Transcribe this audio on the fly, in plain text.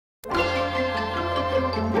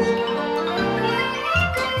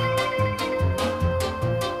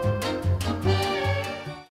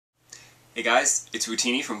Hey guys, it's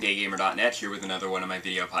Wootini from GayGamer.net here with another one of my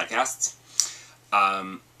video podcasts.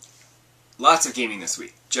 Lots of gaming this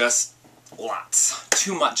week. Just lots.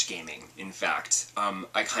 Too much gaming, in fact.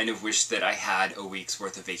 I kind of wish that I had a week's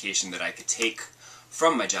worth of vacation that I could take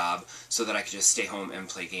from my job so that I could just stay home and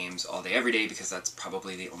play games all day every day, because that's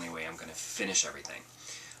probably the only way I'm going to finish everything.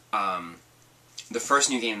 The first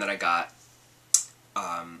new game that I got,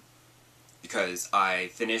 because I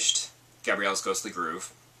finished Gabrielle's Ghostly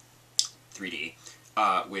Groove 3D,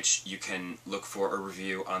 which you can look for a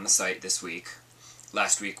review on the site this week.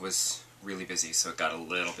 Last week was really busy, so it got a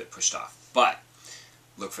little bit pushed off, but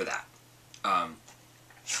look for that. I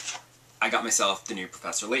got myself the new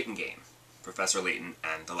Professor Layton game, Professor Layton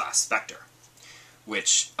and the Last Specter,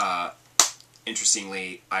 which,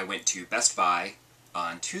 interestingly, I went to Best Buy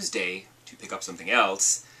on Tuesday to pick up something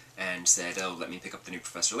else, and said, oh, let me pick up the new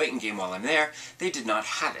Professor Layton game while I'm there. They did not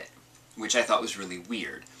have it, which I thought was really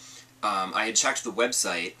weird. I had checked the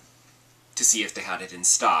website to see if they had it in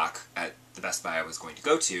stock at the Best Buy I was going to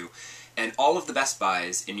go to, and all of the Best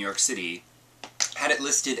Buys in New York City had it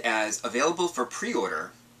listed as available for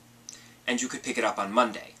pre-order, and you could pick it up on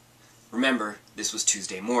Monday. Remember, this was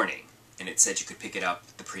Tuesday morning, and it said you could pick it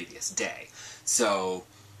up the previous day. So,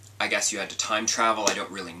 I guess you had to time travel, I don't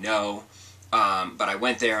really know. But I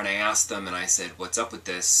went there and I asked them and I said, what's up with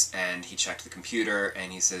this? And he checked the computer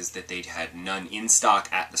and he says that they had none in stock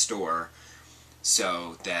at the store,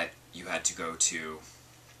 so that you had to go to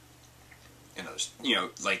another,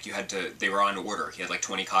 like you had to, they were on order. He had like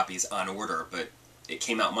 20 copies on order, but it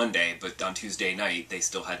came out Monday, but on Tuesday night they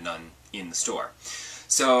still had none in the store.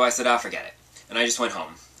 So I said, forget it. And I just went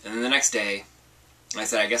home. And then the next day, I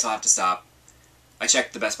said, I guess I'll have to stop. I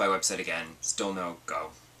checked the Best Buy website again, still no go.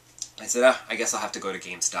 I said, I guess I'll have to go to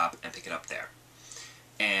GameStop and pick it up there.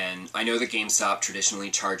 And I know that GameStop traditionally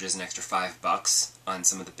charges an extra $5 on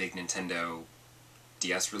some of the big Nintendo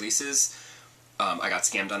DS releases. I got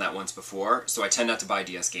scammed on that once before, so I tend not to buy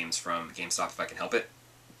DS games from GameStop if I can help it.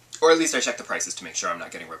 Or at least I check the prices to make sure I'm not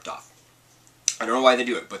getting ripped off. I don't know why they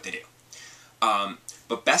do it, but they do.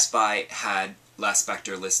 But Best Buy had Last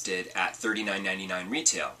Specter listed at $39.99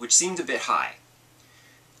 retail, which seemed a bit high.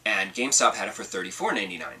 And GameStop had it for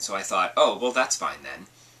 $34.99, so I thought, oh, well, that's fine then.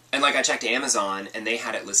 And, like, I checked Amazon, and they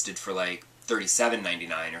had it listed for, like,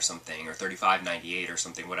 $37.99 or something, or $35.98 or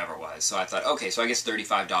something, whatever it was. So I thought, okay, so I guess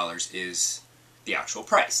 $35 is the actual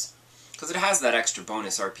price. Because it has that extra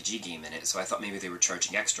bonus RPG game in it, so I thought maybe they were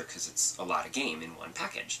charging extra because it's a lot of game in one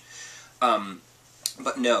package.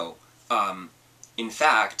 But no. In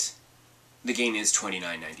fact, the game is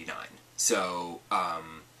 $29.99. So,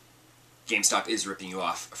 GameStop is ripping you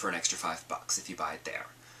off for an extra $5 if you buy it there.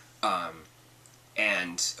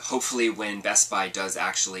 And hopefully when Best Buy does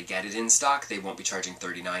actually get it in stock, they won't be charging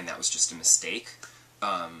 $39. That was just a mistake.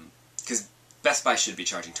 Because Best Buy should be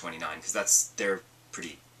charging $29, because they're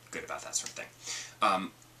pretty good about that sort of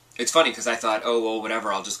thing. It's funny, because I thought, oh, well,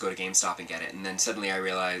 whatever, I'll just go to GameStop and get it. And then suddenly I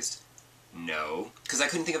realized, no, because I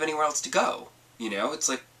couldn't think of anywhere else to go. You know, it's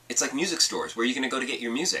like music stores. Where are you going to go to get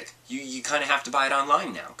your music? You kind of have to buy it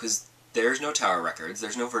online now, because there's no Tower Records,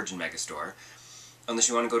 there's no Virgin Megastore. Unless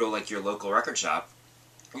you want to go to, like, your local record shop,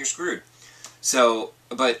 you're screwed. So,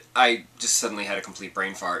 but I just suddenly had a complete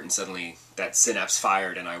brain fart, and suddenly that synapse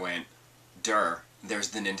fired, and I went, there's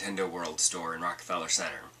the Nintendo World store in Rockefeller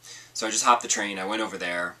Center. So I just hopped the train, I went over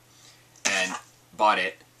there, and bought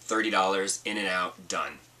it, $30, in and out,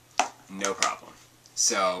 done. No problem.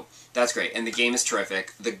 So, that's great, and the game is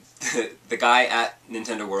terrific. The guy at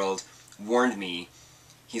Nintendo World warned me.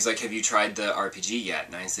 He's like, have you tried the RPG yet?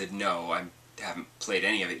 And I said, no, I haven't played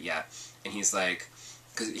any of it yet. And he's like,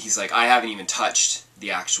 I haven't even touched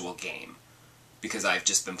the actual game, because I've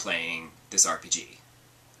just been playing this RPG,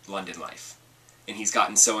 London Life. And he's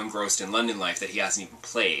gotten so engrossed in London Life that he hasn't even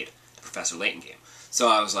played the Professor Layton game. So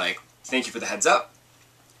I was like, thank you for the heads up.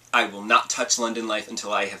 I will not touch London Life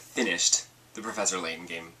until I have finished the Professor Layton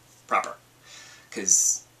game proper.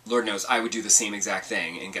 Because Lord knows, I would do the same exact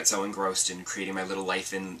thing and get so engrossed in creating my little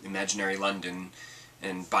life in imaginary London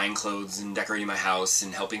and buying clothes and decorating my house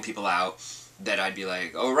and helping people out that I'd be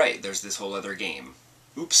like, oh right, there's this whole other game.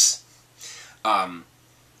 Oops.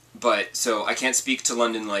 But, so I can't speak to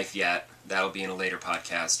London Life yet. That'll be in a later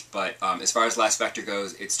podcast. But as far as Last Specter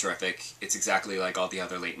goes, it's terrific. It's exactly like all the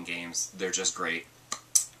other Layton games. They're just great.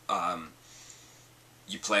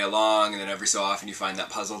 You play along, and then every so often you find that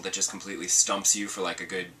puzzle that just completely stumps you for like a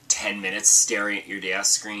good 10 minutes staring at your DS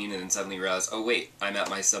screen, and then suddenly you realize, oh wait, I'm at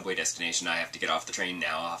my subway destination, I have to get off the train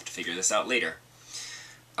now, I'll have to figure this out later.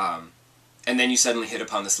 And then you suddenly hit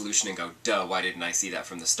upon the solution and go, duh, why didn't I see that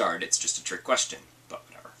from the start? It's just a trick question, but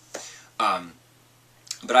whatever.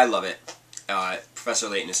 But I love it. Professor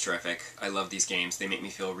Layton is terrific. I love these games. They make me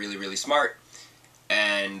feel really, really smart,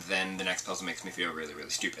 and then the next puzzle makes me feel really, really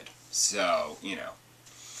stupid. So, you know,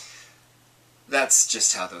 that's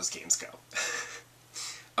just how those games go.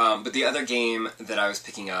 But the other game that I was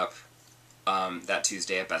picking up that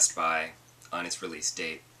Tuesday at Best Buy on its release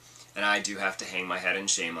date, and I do have to hang my head in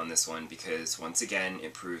shame on this one because, once again,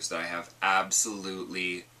 it proves that I have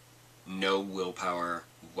absolutely no willpower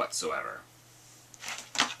whatsoever.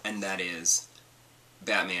 And that is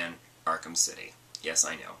Batman Arkham City. Yes,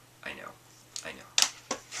 I know.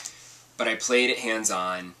 But I played it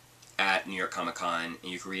hands-on at New York Comic Con,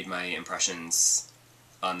 and you can read my impressions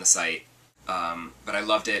on the site. But I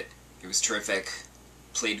loved it. It was terrific.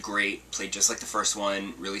 Played great. Played just like the first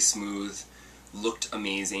one. Really smooth. Looked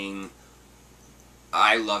amazing.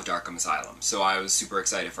 I loved Arkham Asylum, so I was super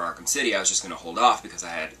excited for Arkham City. I was just going to hold off because I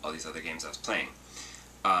had all these other games I was playing.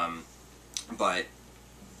 But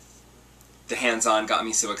the hands-on got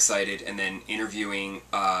me so excited, and then interviewing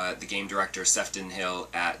the game director, Sefton Hill,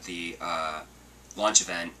 at the launch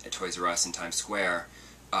event at Toys R Us in Times Square,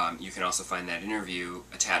 you can also find that interview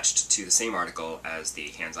attached to the same article as the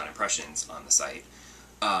hands-on impressions on the site.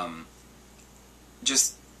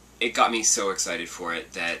 It got me so excited for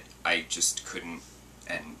it that I just couldn't,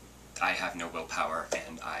 and I have no willpower,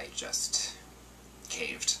 and I just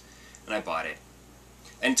caved, and I bought it.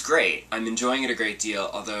 And it's great. I'm enjoying it a great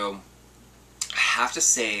deal, although I have to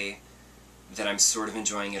say that I'm sort of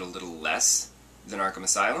enjoying it a little less than Arkham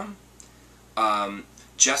Asylum,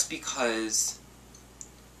 just because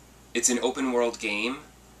it's an open-world game.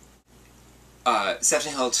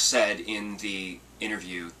 Sefton Hill said in the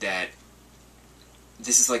interview that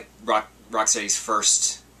this is like Rocksteady's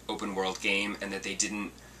first open-world game, and that they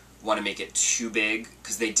didn't want to make it too big,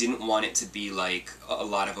 because they didn't want it to be like a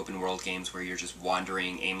lot of open-world games where you're just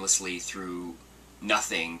wandering aimlessly through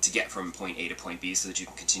nothing to get from point A to point B so that you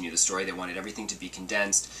can continue the story. They wanted everything to be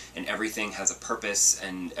condensed, and everything has a purpose,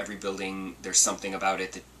 and every building, there's something about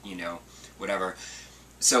it that, you know, whatever.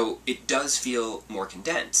 So it does feel more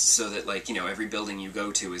condensed, so that, like, you know, every building you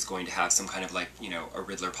go to is going to have some kind of, like, you know, a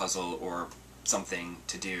Riddler puzzle or something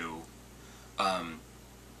to do.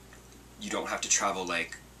 You don't have to travel,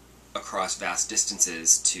 like, across vast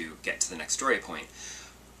distances to get to the next story point.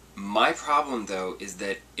 My problem, though, is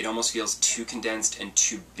that it almost feels too condensed and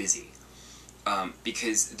too busy.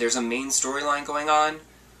 Because there's a main storyline going on,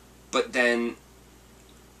 but then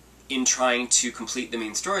in trying to complete the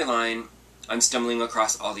main storyline, I'm stumbling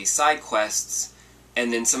across all these side quests,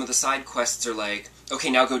 and then some of the side quests are like,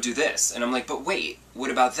 okay, now go do this. And I'm like, but wait,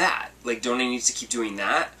 what about that? Like, don't I need to keep doing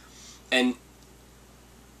that? And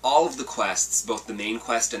all of the quests, both the main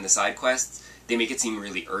quest and the side quests, they make it seem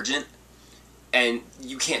really urgent, and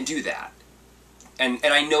you can't do that. And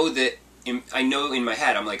I know that, I know in my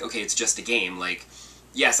head, I'm like, okay, it's just a game, like,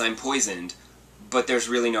 yes, I'm poisoned, but there's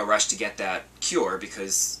really no rush to get that cure,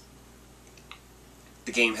 because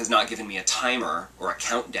the game has not given me a timer or a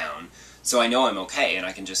countdown, so I know I'm okay, and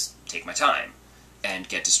I can just take my time, and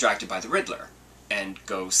get distracted by the Riddler, and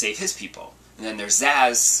go save his people. And then there's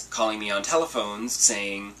Zaz calling me on telephones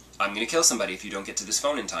saying, I'm going to kill somebody if you don't get to this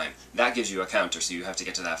phone in time. That gives you a counter, so you have to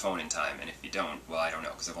get to that phone in time. And if you don't, well, I don't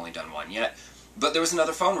know, because I've only done one yet. But there was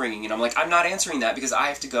another phone ringing, and I'm like, I'm not answering that because I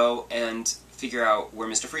have to go and figure out where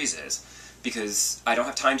Mr. Freeze is. Because I don't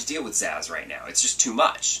have time to deal with Zaz right now. It's just too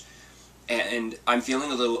much. And I'm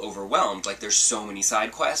feeling a little overwhelmed. Like, there's so many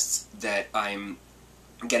side quests that I'm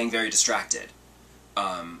getting very distracted.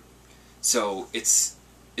 So it's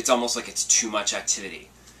almost like it's too much activity.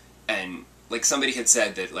 And, like, somebody had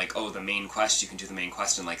said that, like, oh, the main quest, you can do the main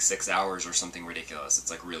quest in, like, 6 hours or something ridiculous. It's,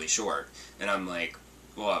 like, really short. And I'm like,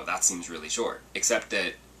 well, that seems really short. Except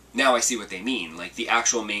that now I see what they mean. Like, the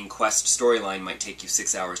actual main quest storyline might take you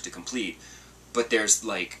 6 hours to complete, but there's,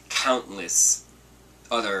 like, countless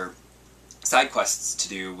other side quests to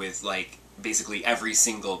do with, like, basically every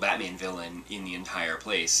single Batman villain in the entire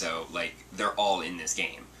place. So, like, they're all in this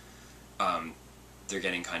game. They're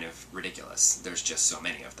getting kind of ridiculous. There's just so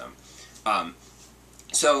many of them.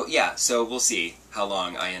 So, yeah, so we'll see how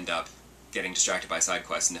long I end up getting distracted by side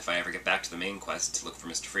quests, and if I ever get back to the main quest to look for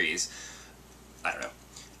Mr. Freeze. I don't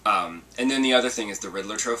know. And then the other thing is the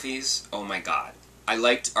Riddler trophies. Oh my god. I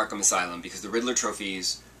liked Arkham Asylum because the Riddler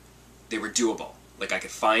trophies, they were doable. Like, I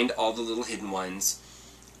could find all the little hidden ones.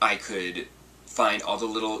 I could find all the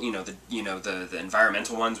little, the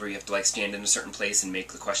environmental ones where you have to, like, stand in a certain place and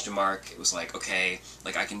make the question mark. It was like, okay,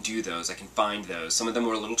 like, I can do those, I can find those. Some of them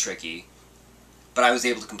were a little tricky, but I was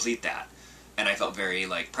able to complete that. And I felt very,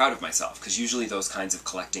 like, proud of myself, because usually those kinds of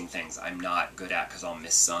collecting things I'm not good at, because I'll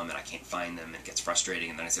miss some and I can't find them, and it gets frustrating,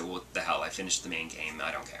 and then I say, well, what the hell, I finished the main game,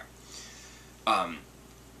 I don't care.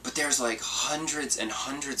 But there's like hundreds and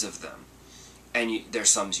hundreds of them, and there's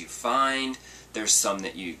some you find. There's some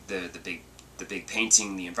that the big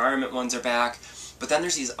painting, the environment ones are back. But then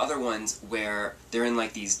there's these other ones where they're in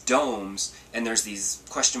like these domes, and there's these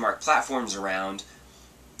question mark platforms around,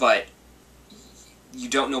 but you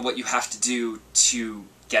don't know what you have to do to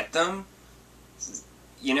get them.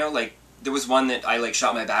 You know, like, there was one that I, like,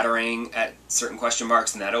 shot my batarang at certain question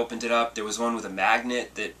marks, and that opened it up. There was one with a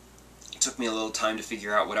magnet that took me a little time to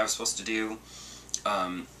figure out what I was supposed to do.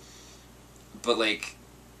 But, like,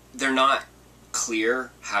 they're not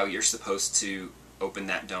clear how you're supposed to open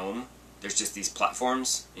that dome. There's just these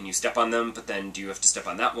platforms, and you step on them, but then do you have to step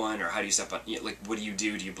on that one, or how do you step on... Like, what do you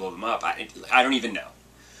do? Do you blow them up? I don't even know.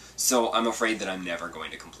 So I'm afraid that I'm never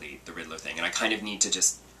going to complete the Riddler thing, and I kind of need to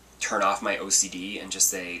just turn off my OCD and just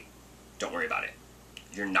say, don't worry about it.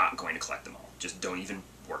 You're not going to collect them all. Just don't even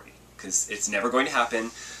worry, because it's never going to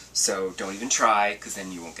happen, so don't even try, because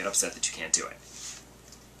then you won't get upset that you can't do it.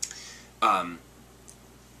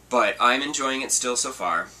 But I'm enjoying it still so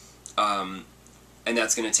far, and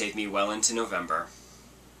that's going to take me well into November.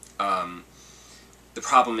 The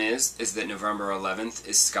problem is that November 11th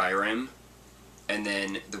is Skyrim, and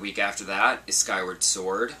then the week after that is Skyward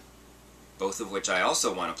Sword, both of which I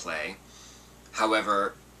also want to play.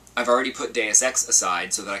 However, I've already put Deus Ex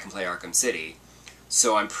aside so that I can play Arkham City,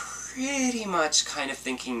 so I'm pretty much kind of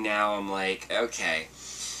thinking now, I'm like, okay,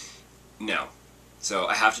 no. So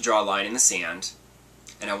I have to draw a line in the sand,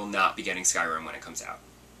 and I will not be getting Skyrim when it comes out.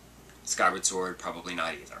 Skyward Sword, probably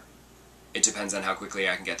not either. It depends on how quickly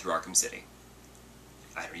I can get through Arkham City.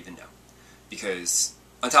 I don't even know. Because,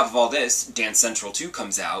 on top of all this, Dance Central 2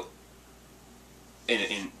 comes out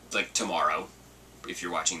in like, tomorrow. If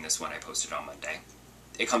you're watching this when I post it on Monday.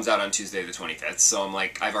 It comes out on Tuesday the 25th, so I'm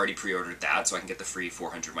like, I've already pre-ordered that, so I can get the free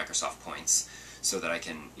 400 Microsoft points, so that I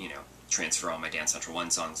can, you know, transfer all my Dance Central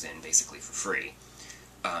 1 songs in, basically for free,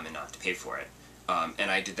 and not have to pay for it.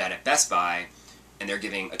 And I did that at Best Buy, and they're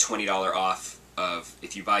giving a $20 off of,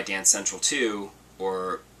 if you buy Dance Central 2,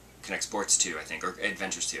 or Connect Sports 2, I think, or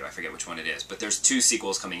Adventures 2, I forget which one it is, but there's 2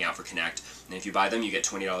 sequels coming out for Connect, and if you buy them, you get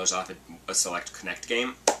 $20 off a select Connect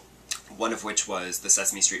game. One of which was the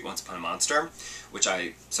Sesame Street Once Upon a Monster, which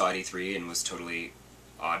I saw at E3 and was totally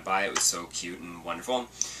awed by. It was so cute and wonderful.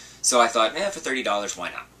 So I thought, for $30,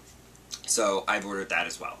 why not? So I've ordered that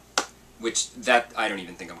as well. Which, that I don't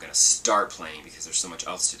even think I'm going to start playing because there's so much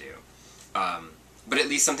else to do. But at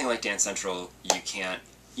least something like Dance Central, you can't,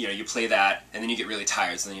 you know, you play that, and then you get really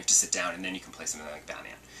tired, so then you have to sit down, and then you can play something like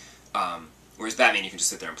Batman. Whereas Batman, you can just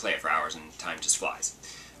sit there and play it for hours, and time just flies.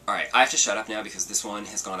 Alright, I have to shut up now because this one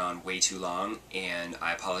has gone on way too long, and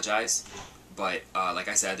I apologize. But, like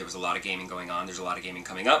I said, there was a lot of gaming going on, there's a lot of gaming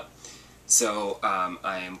coming up. So,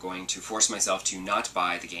 I am going to force myself to not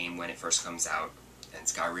buy the game when it first comes out, and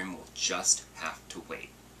Skyrim will just have to wait.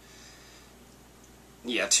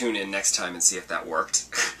 Yeah, tune in next time and see if that worked.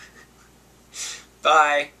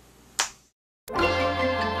 Bye!